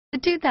The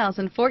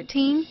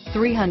 2014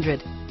 300.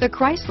 The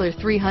Chrysler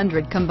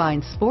 300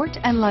 combines sport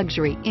and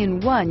luxury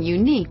in one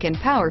unique and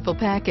powerful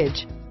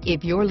package.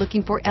 If you're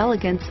looking for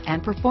elegance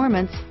and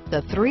performance,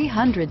 the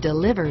 300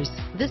 delivers.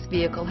 This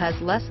vehicle has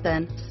less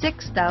than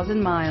 6,000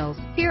 miles.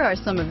 Here are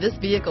some of this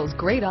vehicle's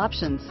great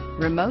options: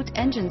 remote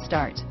engine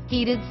start,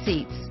 heated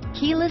seats,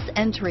 keyless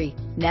entry,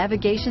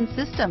 navigation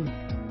system,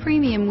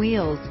 premium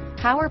wheels,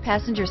 power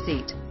passenger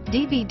seat,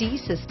 DVD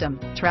system,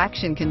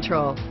 traction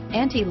control,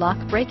 anti-lock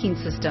braking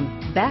system,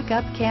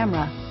 backup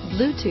camera,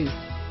 Bluetooth,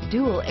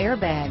 dual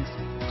airbags,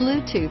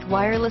 Bluetooth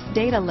wireless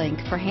data link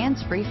for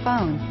hands-free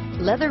phone,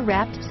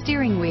 leather-wrapped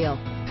steering wheel,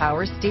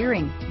 power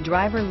steering,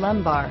 driver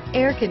lumbar,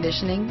 air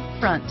conditioning,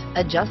 front,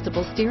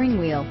 adjustable steering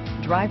wheel,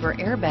 driver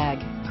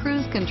airbag,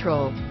 cruise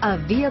control. A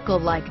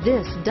vehicle like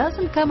this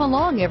doesn't come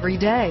along every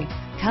day.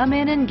 Come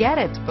in and get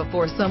it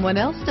before someone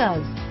else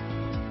does.